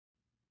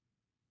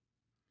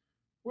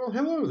Well,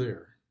 hello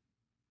there.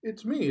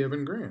 It's me,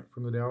 Evan Grant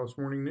from the Dallas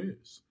Morning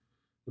News,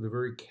 with a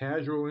very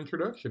casual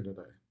introduction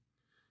today.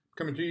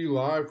 Coming to you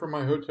live from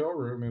my hotel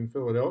room in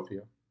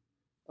Philadelphia.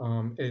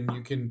 And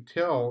you can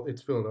tell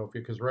it's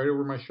Philadelphia because right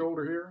over my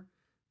shoulder here,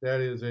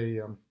 that is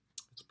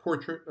it's a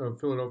portrait of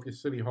Philadelphia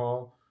City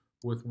Hall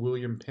with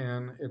William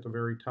Penn at the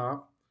very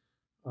top.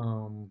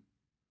 Um,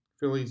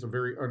 Philly's a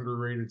very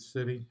underrated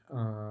city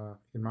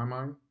in my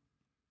mind.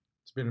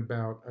 It's been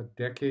about a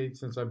decade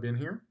since I've been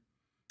here.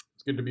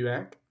 It's good to be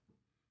back.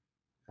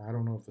 I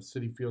don't know if the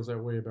city feels that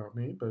way about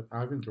me, but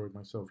I've enjoyed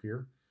myself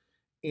here.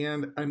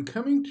 And I'm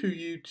coming to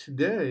you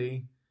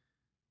today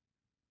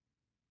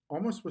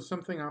almost with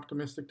something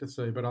optimistic to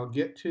say, but I'll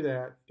get to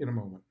that in a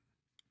moment.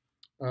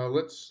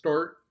 Let's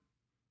start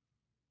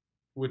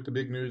with the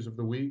big news of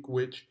the week,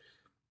 which,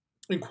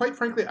 and quite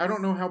frankly, I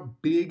don't know how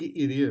big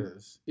it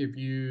is if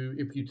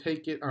you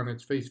take it on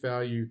its face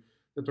value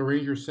that the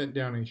Rangers sent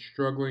down a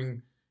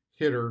struggling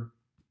hitter,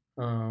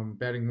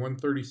 batting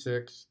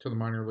 136 to the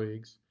minor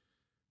leagues.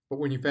 But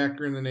when you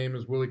factor in the name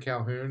as Willie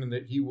Calhoun and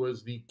that he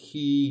was the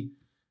key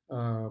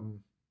um,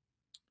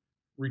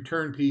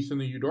 return piece in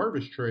the Yu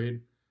Darvish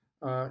trade,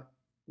 uh,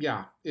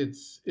 yeah,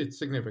 it's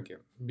significant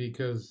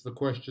because the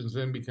questions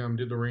then become: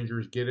 did the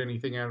Rangers get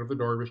anything out of the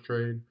Darvish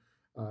trade?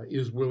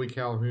 Is Willie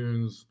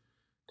Calhoun's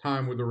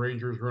time with the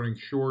Rangers running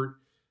short?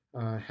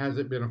 Has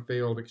it been a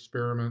failed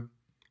experiment?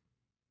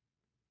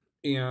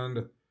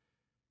 And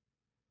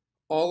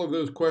all of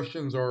those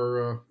questions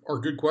are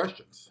good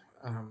questions.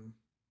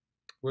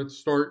 Let's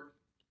start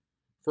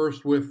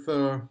first with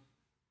the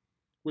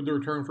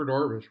return for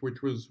Darvish,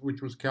 which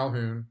was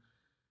Calhoun,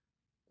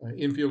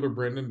 infielder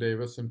Brendan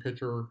Davis, and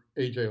pitcher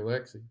AJ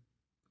Alexy.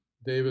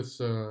 Davis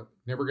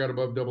never got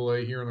above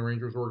Double-A here in the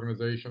Rangers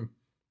organization.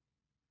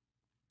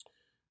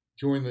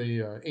 Joined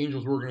the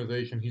Angels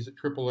organization. He's at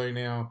Triple-A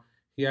now.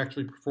 He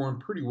actually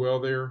performed pretty well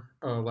there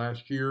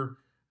last year.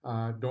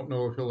 Don't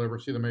know if he'll ever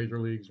see the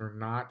major leagues or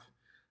not.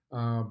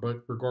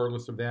 But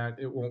regardless of that,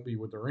 it won't be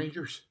with the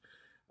Rangers.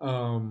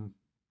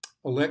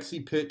 Alexy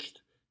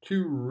pitched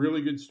two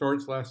really good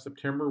starts last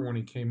September when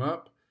he came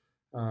up.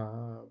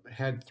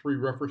 Had three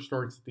rougher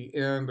starts at the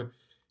end.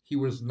 He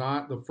was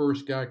not the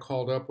first guy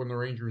called up when the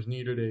Rangers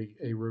needed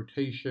a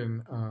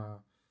rotation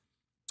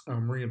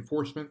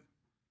reinforcement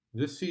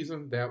this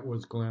season. That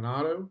was Glenn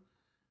Otto,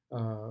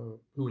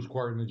 who was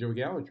acquired in the Joey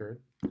Gallo trade.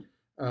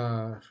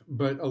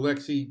 But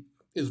Alexy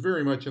is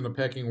very much in the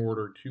pecking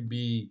order to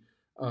be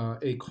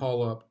a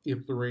call up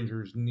if the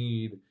Rangers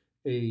need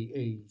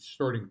a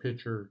starting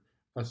pitcher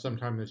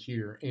sometime this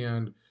year.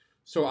 And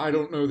so I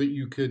don't know that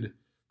you could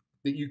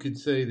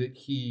say that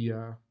he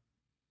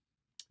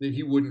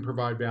wouldn't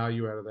provide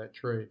value out of that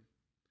trade.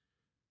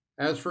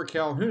 As for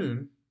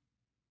Calhoun,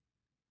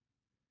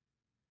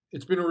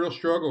 it's been a real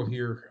struggle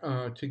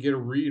here to get a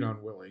read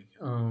on Willie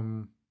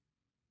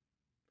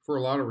for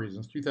a lot of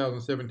reasons.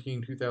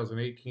 2017,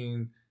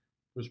 2018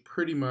 was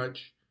pretty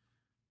much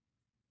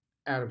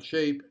out of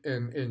shape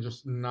and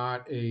just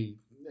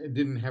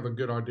didn't have a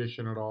good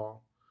audition at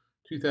all.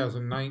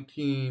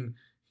 2019,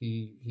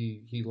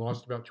 he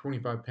lost about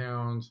 25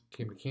 pounds,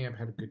 came to camp,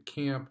 had a good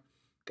camp,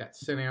 got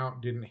sent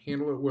out, didn't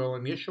handle it well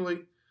initially,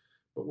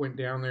 but went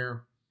down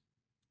there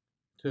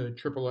to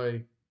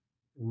AAA,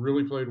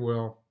 really played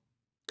well,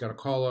 got a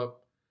call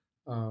up,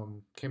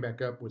 came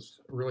back up, was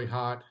really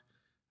hot,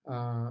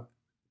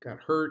 got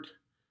hurt.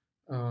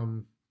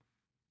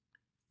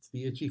 It's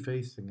the itchy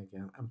face thing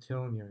again. I'm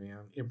telling you,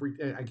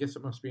 man. I guess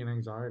it must be an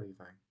anxiety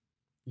thing.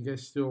 You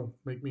guys still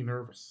make me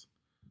nervous.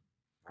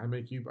 I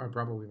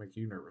probably make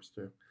you nervous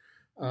too.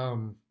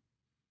 Um,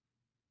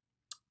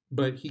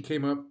 but he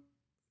came up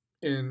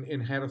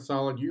and had a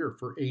solid year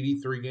for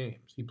 83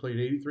 games. He played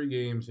 83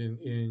 games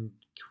in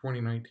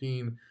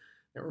 2019.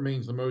 That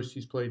remains the most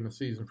he's played in a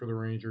season for the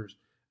Rangers.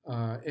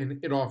 And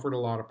it offered a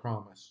lot of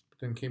promise. But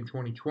then came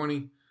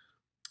 2020.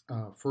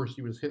 First,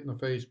 he was hit in the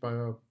face by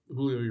a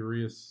Julio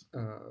Urias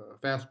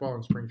fastball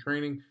in spring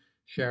training,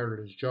 shattered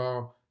his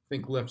jaw. I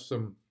think left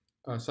some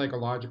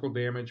psychological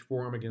damage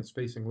for him against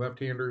facing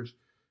left-handers.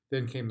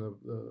 Then came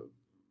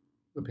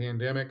the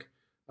pandemic,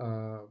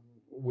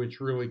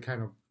 which really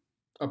kind of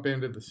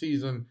upended the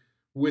season.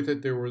 With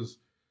it, there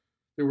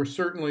were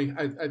certainly,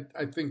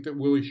 I think that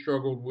Willie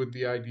struggled with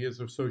the ideas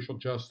of social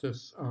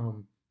justice,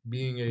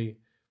 being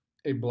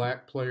a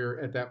black player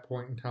at that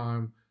point in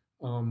time.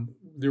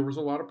 There was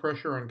a lot of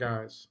pressure on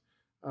guys,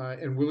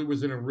 and Willie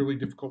was in a really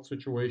difficult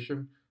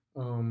situation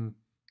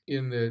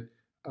in that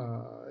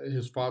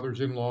his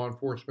father's in law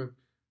enforcement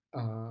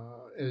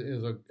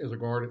as a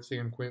guard at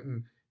San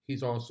Quentin.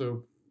 He's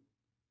also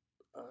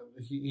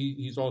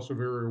he's also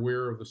very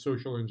aware of the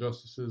social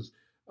injustices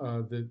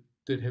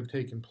that have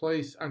taken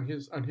place on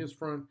his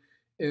front,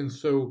 and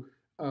so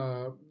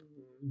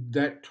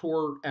that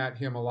tore at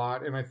him a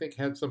lot, and I think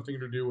had something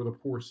to do with a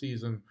poor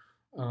season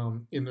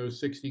in those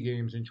 60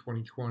 games in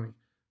 2020.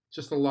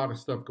 Just a lot of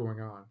stuff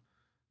going on.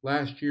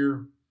 Last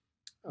year,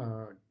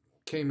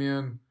 came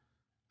in,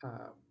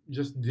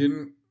 just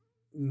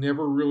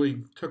never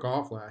really took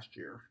off last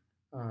year.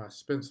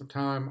 Spent some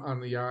time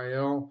on the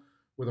IL,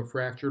 with a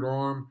fractured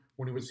arm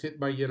when he was hit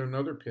by yet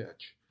another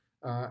pitch.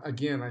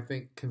 Again, I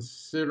think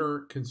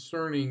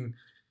concerning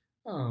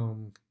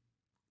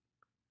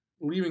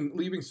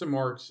leaving some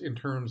marks in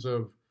terms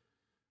of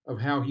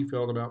how he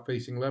felt about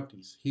facing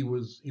lefties. He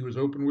was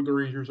open with the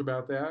Rangers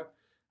about that,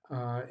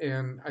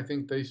 and I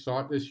think they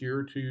sought this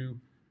year to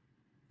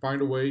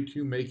find a way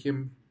to make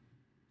him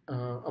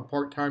a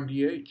part-time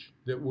DH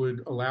that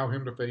would allow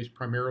him to face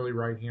primarily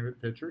right-handed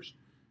pitchers,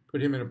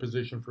 put him in a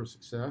position for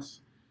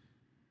success.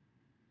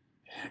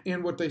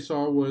 And what they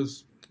saw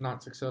was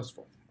not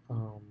successful.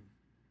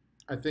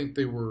 I think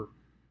they were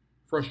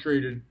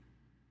frustrated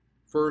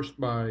first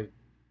by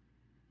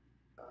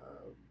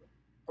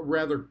a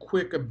rather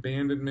quick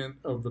abandonment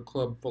of the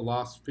club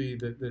philosophy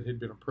that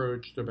had been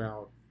approached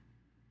about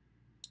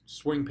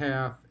swing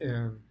path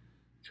and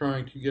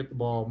trying to get the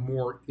ball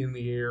more in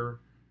the air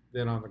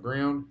than on the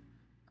ground.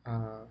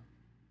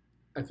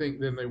 I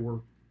think then they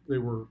were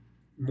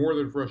more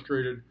than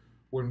frustrated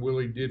when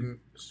Willie didn't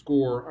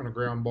score on a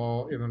ground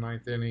ball in the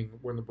ninth inning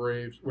when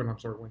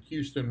when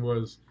Houston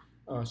was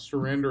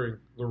surrendering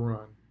the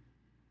run.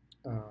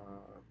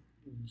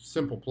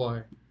 Simple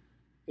play.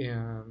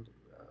 And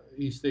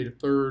he stayed at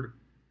third,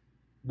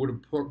 would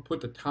have put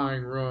the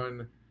tying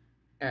run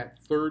at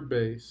third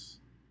base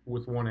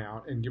with one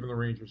out and given the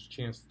Rangers a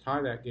chance to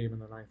tie that game in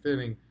the ninth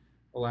inning.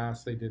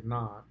 Alas, they did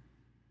not.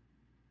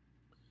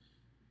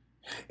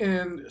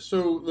 And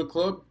so the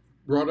club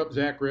brought up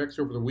Zach Rex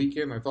over the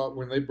weekend. I thought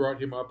when they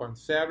brought him up on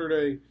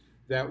Saturday,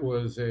 that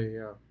was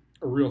a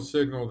real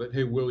signal that,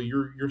 hey, Willie,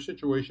 your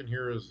situation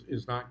here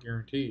is not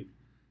guaranteed.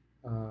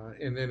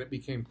 And then it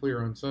became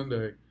clear on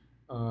Sunday,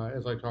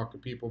 as I talked to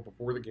people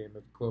before the game,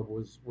 that the club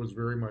was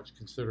very much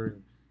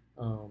considering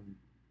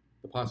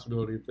the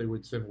possibility if they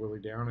would send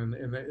Willie down,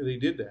 and they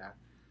did that.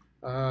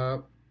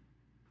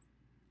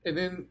 And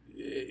then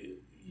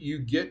you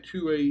get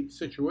to a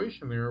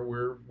situation there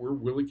where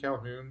Willie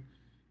Calhoun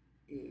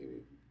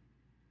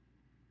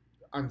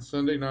on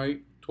Sunday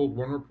night told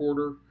one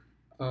reporter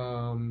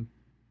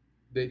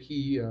that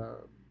he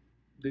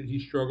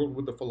struggled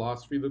with the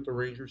philosophy that the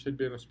Rangers had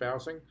been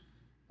espousing.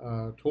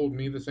 Told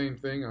me the same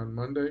thing on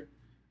Monday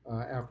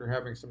after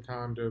having some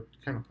time to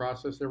kind of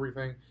process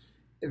everything.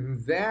 And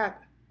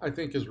that, I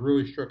think, has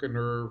really struck a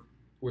nerve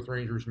with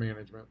Rangers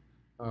management.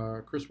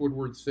 Chris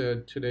Woodward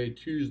said today,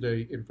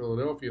 Tuesday, in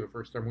Philadelphia, the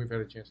first time we've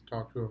had a chance to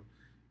talk to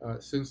him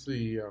since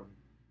the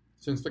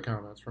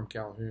comments from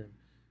Calhoun,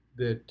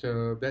 that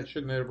that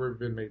should never have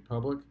been made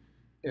public,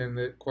 and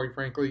that, quite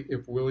frankly,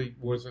 if Willie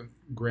wasn't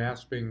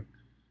grasping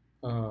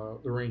the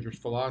Rangers'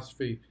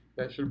 philosophy,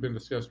 that should have been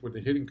discussed with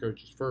the hitting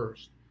coaches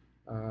first,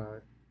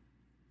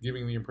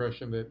 giving the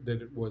impression that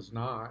it was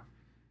not,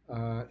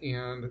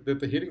 and that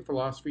the hitting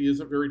philosophy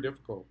isn't very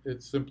difficult.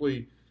 It's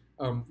simply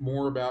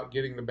more about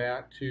getting the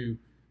bat to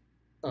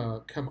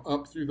come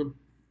up through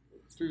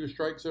the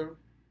strike zone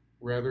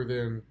rather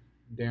than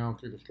down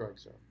through the strike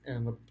zone.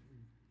 And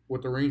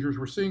what the Rangers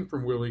were seeing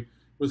from Willie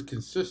was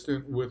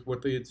consistent with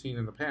what they had seen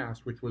in the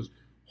past, which was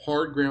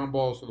hard ground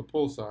balls to the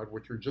pull side,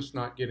 which are just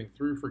not getting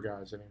through for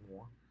guys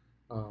anymore,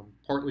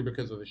 partly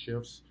because of the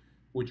shifts,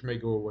 which may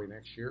go away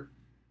next year,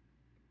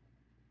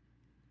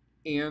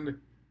 and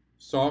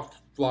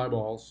soft fly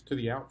balls to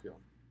the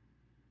outfield.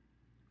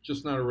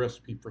 Just not a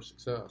recipe for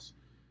success.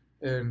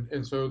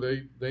 And so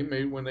they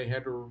made, when they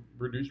had to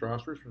reduce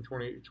rosters from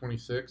 28 to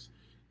 26.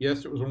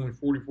 Yes, it was only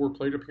 44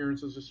 plate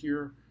appearances this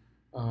year,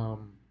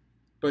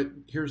 but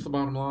here's the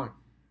bottom line.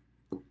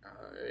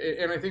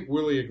 And I think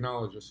Willie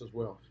acknowledged this as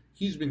well.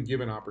 He's been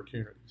given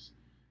opportunities.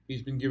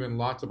 He's been given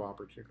lots of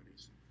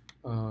opportunities.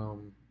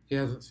 He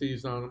hasn't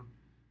seized on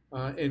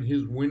them. And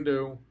his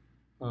window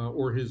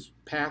or his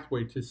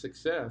pathway to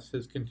success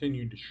has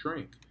continued to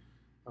shrink.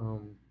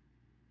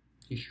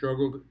 He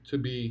struggled to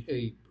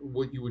be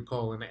what you would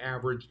call an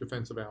average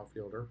defensive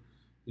outfielder.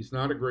 He's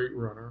not a great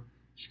runner.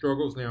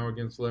 Struggles now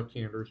against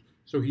left-handers.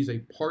 So he's a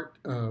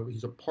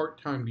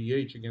part-time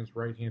DH against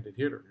right-handed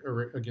hitter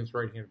or against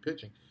right-handed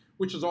pitching,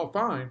 which is all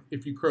fine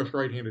if you crush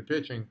right-handed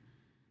pitching,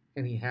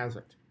 and he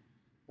hasn't.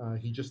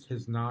 He just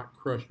has not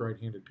crushed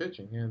right-handed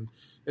pitching,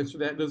 and so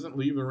that doesn't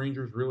leave the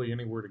Rangers really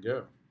anywhere to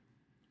go.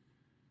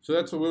 So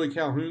that's the Willie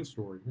Calhoun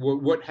story.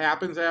 What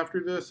happens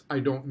after this, I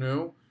don't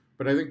know.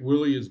 But I think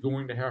Willie is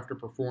going to have to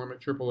perform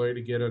at AAA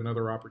to get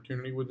another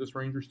opportunity with this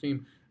Rangers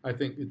team. I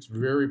think it's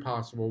very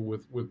possible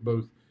with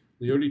both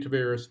Leody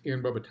Taveras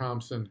and Bubba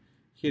Thompson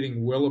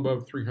hitting well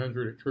above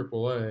 300 at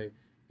AAA,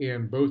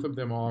 and both of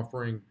them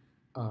offering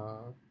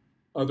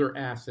other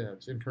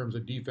assets in terms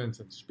of defense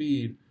and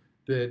speed,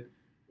 that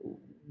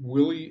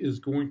Willie is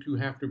going to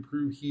have to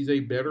prove he's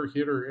a better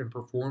hitter and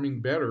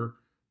performing better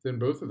than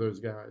both of those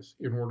guys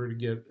in order to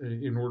get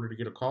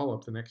a call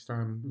up the next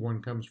time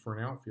one comes for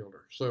an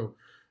outfielder. So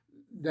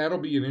that'll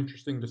be an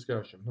interesting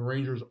discussion. The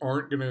Rangers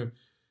aren't going to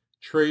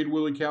trade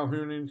Willie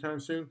Calhoun anytime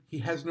soon. He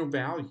has no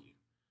value,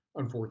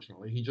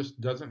 unfortunately. He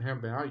just doesn't have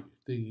value.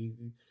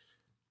 In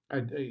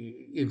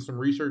some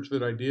research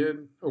that I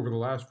did over the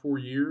last 4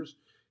 years,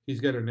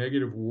 he's got a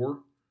negative WAR.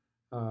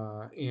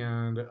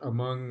 And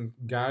among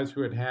guys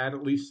who had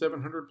at least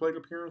 700 plate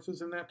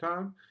appearances in that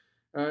time,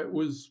 it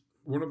was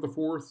one of the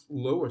fourth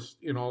lowest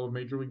in all of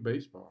Major League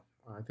Baseball.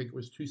 I think it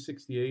was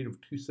 268 of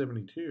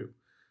 272.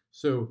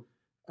 So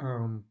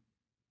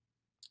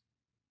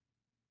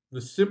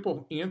the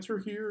simple answer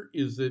here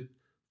is that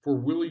for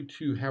Willie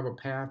to have a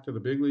path to the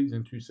big leagues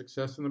and to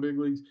success in the big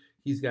leagues,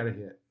 he's got to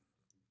hit.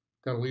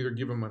 That'll either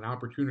give him an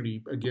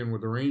opportunity again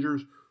with the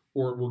Rangers,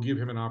 or it will give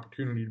him an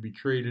opportunity to be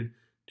traded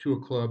to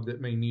a club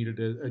that may need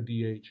a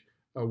DH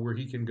where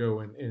he can go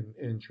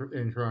and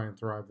try and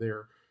thrive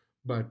there.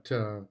 But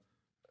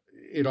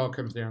it all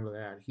comes down to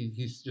that.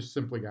 He's just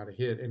simply got to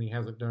hit, and he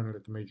hasn't done it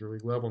at the major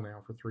league level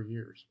now for 3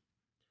 years.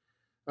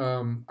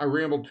 I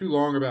rambled too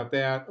long about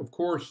that, of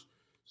course,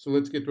 so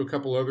let's get to a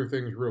couple other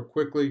things real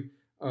quickly.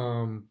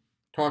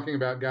 Talking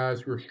about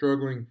guys who are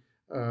struggling,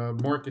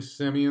 Marcus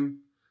Semien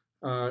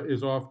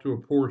is off to a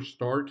poor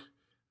start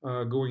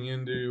going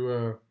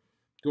into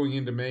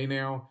May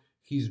now.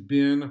 He's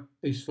been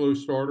a slow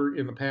starter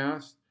in the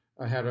past.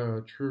 I had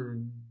a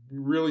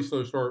really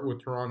slow start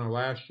with Toronto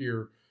last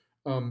year.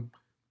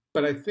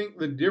 But I think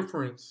the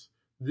difference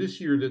this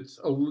year that's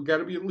got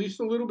to be at least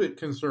a little bit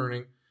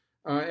concerning,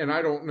 and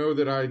I don't know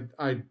that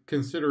I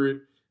consider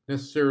it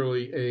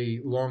necessarily a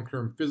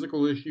long-term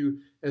physical issue,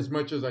 as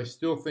much as I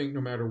still think no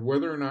matter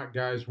whether or not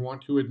guys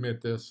want to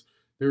admit this,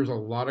 there's a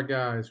lot of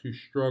guys who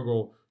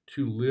struggle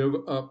to live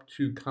up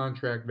to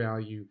contract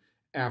value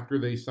after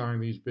they sign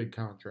these big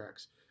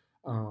contracts.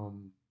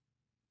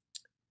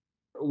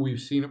 We've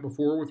seen it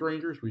before with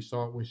Rangers. We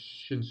saw it with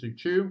Shin-Soo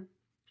Choo.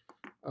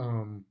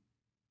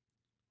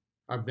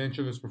 I've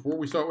mentioned this before.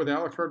 We saw it with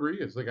Alex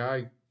Rodriguez. The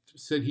guy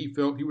said he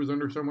felt he was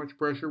under so much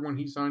pressure when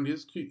he signed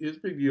his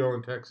big deal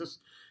in Texas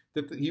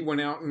that he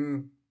went out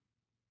and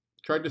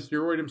tried to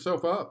steroid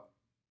himself up.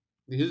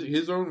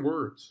 His own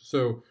words.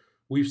 So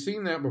we've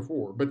seen that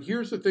before. But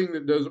here's the thing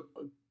that does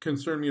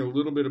concern me a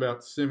little bit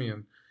about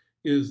Semien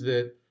is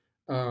that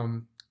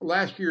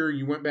last year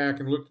you went back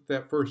and looked at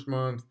that first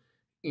month,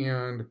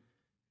 and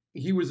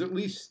he was at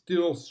least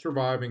still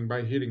surviving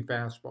by hitting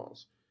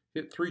fastballs.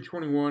 Hit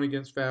 321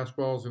 against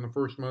fastballs in the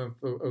first month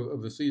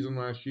of the season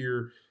last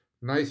year.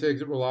 Nice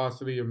exit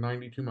velocity of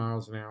 92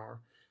 miles an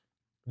hour.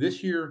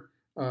 This year,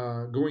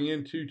 going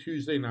into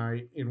Tuesday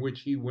night, in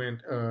which he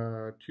went 2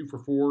 for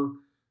 4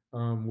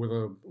 with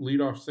a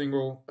leadoff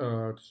single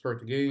to start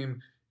the game,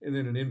 and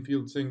then an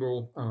infield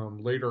single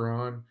later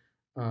on,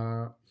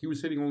 he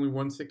was hitting only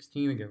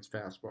 116 against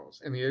fastballs,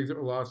 and the exit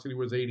velocity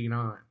was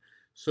 89.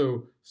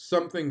 So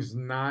something's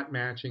not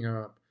matching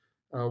up.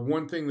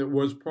 One thing that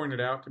was pointed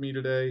out to me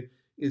today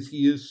is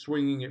he is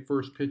swinging at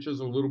first pitches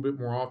a little bit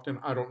more often.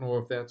 I don't know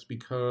if that's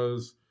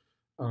because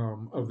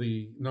of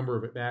the number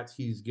of at-bats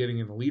he's getting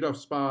in the leadoff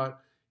spot,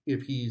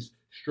 if he's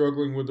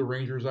struggling with the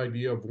Rangers'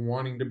 idea of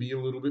wanting to be a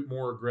little bit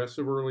more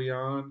aggressive early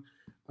on.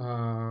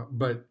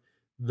 But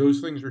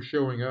those things are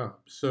showing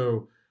up.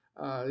 So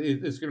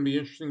it's going to be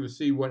interesting to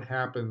see what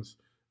happens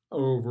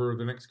over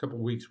the next couple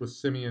of weeks with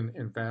Semien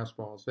and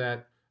fastballs.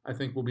 That, I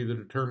think, will be the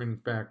determining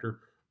factor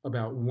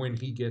about when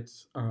he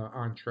gets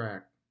on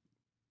track.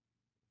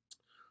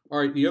 All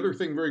right, the other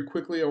thing very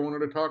quickly I wanted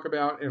to talk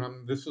about,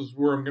 and this is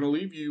where I'm going to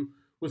leave you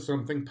with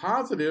something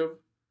positive,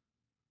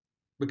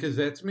 because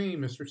that's me,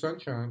 Mr.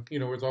 Sunshine. You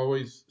know, it's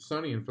always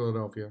sunny in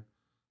Philadelphia,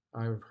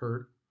 I've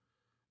heard.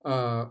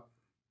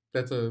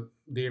 That's a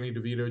Danny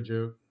DeVito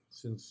joke,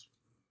 since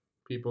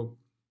people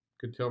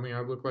could tell me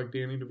I look like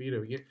Danny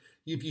DeVito.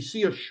 If you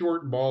see a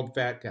short, bald,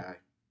 fat guy,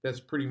 that's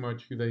pretty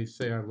much who they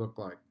say I look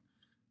like.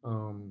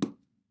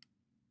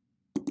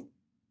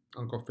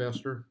 Uncle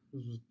Fester,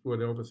 this is what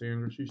Elvis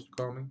Andrus used to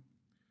call me.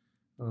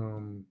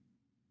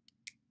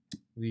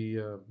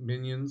 The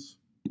Minions,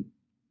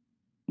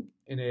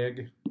 an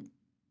egg,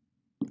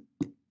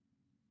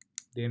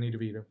 Danny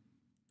DeVito.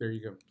 There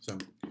you go. So,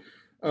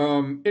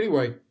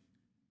 anyway,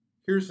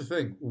 here's the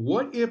thing.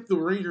 What if the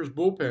Rangers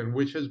bullpen,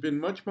 which has been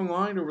much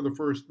maligned over the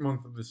first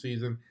month of the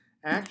season,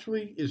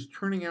 actually is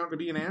turning out to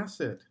be an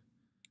asset?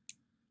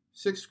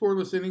 6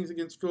 scoreless innings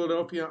against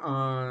Philadelphia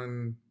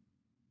on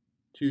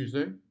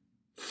Tuesday.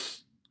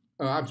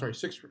 I'm sorry,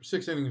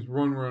 six innings,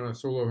 1 run, a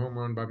solo home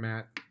run by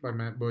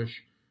Matt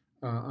Bush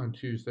on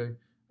Tuesday.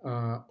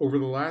 Over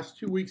the last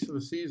 2 weeks of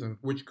the season,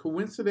 which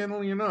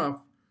coincidentally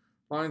enough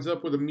lines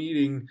up with a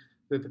meeting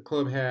that the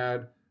club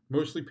had,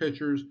 mostly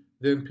pitchers,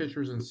 then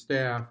pitchers and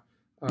staff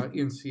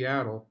in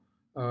Seattle,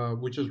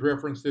 which is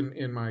referenced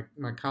in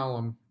my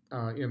column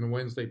in the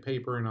Wednesday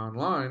paper and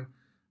online,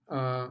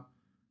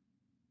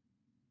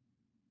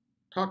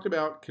 talked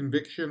about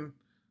conviction,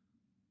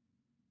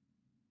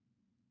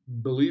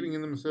 believing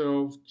in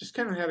themselves, just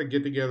kind of had to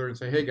get together and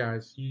say, hey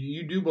guys,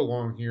 you do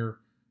belong here,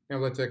 now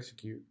let's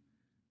execute.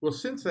 Well,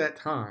 since that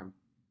time,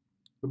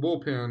 the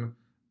bullpen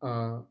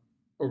over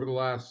the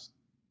last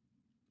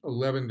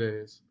 11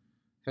 days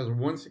has a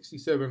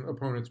 167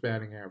 opponent's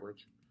batting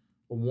average,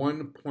 a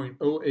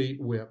 1.08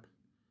 whip,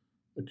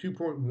 a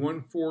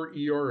 2.14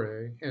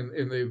 ERA, and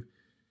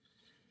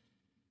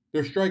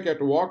Their strikeout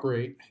to walk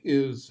rate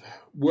is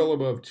well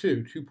above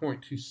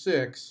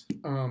 2.26,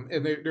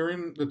 and they're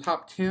in the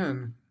top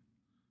 10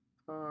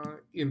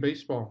 in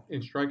baseball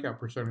in strikeout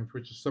percentage,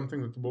 which is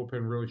something that the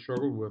bullpen really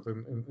struggled with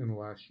in the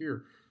last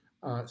year.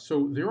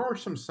 So there are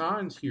some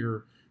signs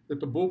here that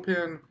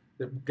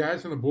that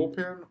guys in the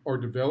bullpen are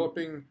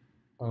developing,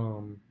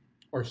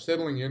 are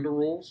settling into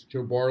roles.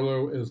 Joe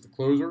Barlow as the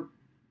closer,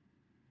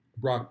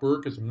 Brock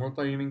Burke as a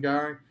multi-inning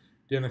guy,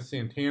 Dennis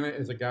Santana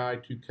as a guy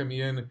to come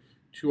in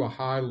to a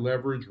high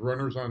leverage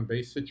runners on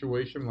base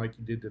situation like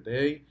he did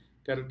today.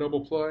 Got a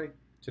double play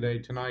today,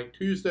 tonight,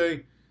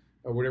 Tuesday,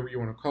 whatever you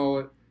want to call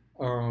it.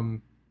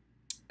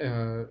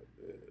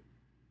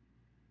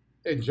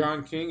 And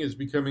John King is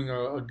becoming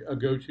a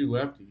go-to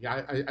lefty.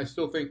 I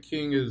still think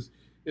King is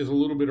a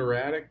little bit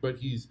erratic, but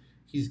he's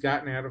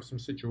gotten out of some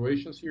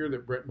situations here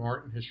that Brett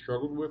Martin has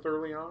struggled with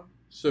early on.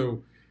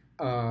 So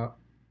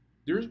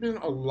there's been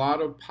a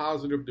lot of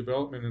positive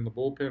development in the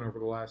bullpen over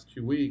the last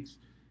 2 weeks.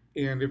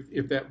 And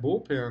if that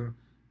bullpen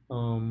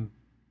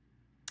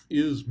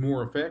is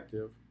more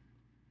effective,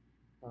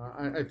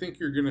 I think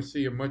you're going to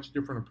see a much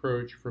different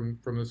approach from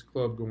this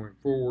club going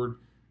forward.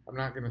 I'm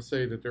not going to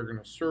say that they're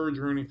going to surge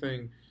or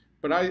anything,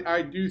 but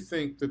I do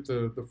think that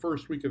the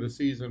first week of the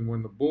season,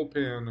 when the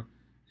bullpen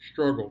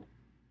struggled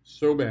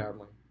so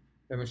badly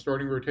and the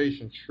starting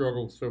rotation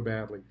struggled so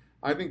badly,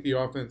 I think the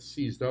offense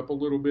seized up a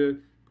little bit,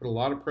 put a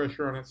lot of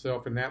pressure on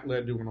itself, and that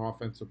led to an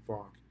offensive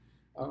funk.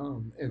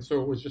 And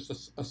so it was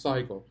just a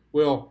cycle.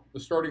 Well, the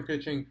starting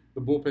pitching,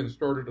 the bullpen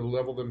started to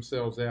level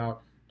themselves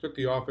out. Took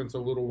the offense a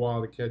little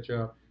while to catch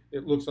up.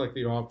 It looks like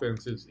the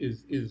offense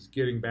is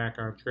getting back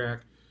on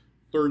track.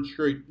 Third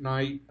straight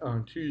night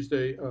on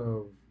Tuesday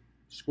of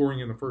scoring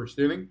in the first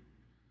inning.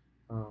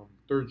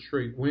 Third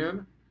straight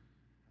win.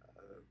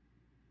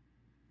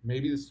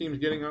 Maybe this team's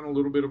getting on a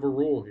little bit of a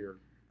roll here.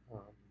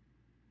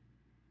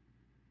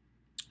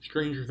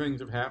 Stranger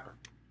things have happened.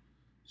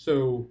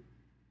 So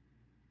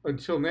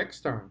until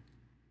next time,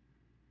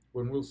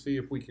 when we'll see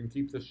if we can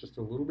keep this just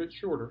a little bit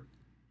shorter.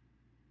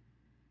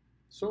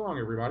 So long,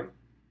 everybody.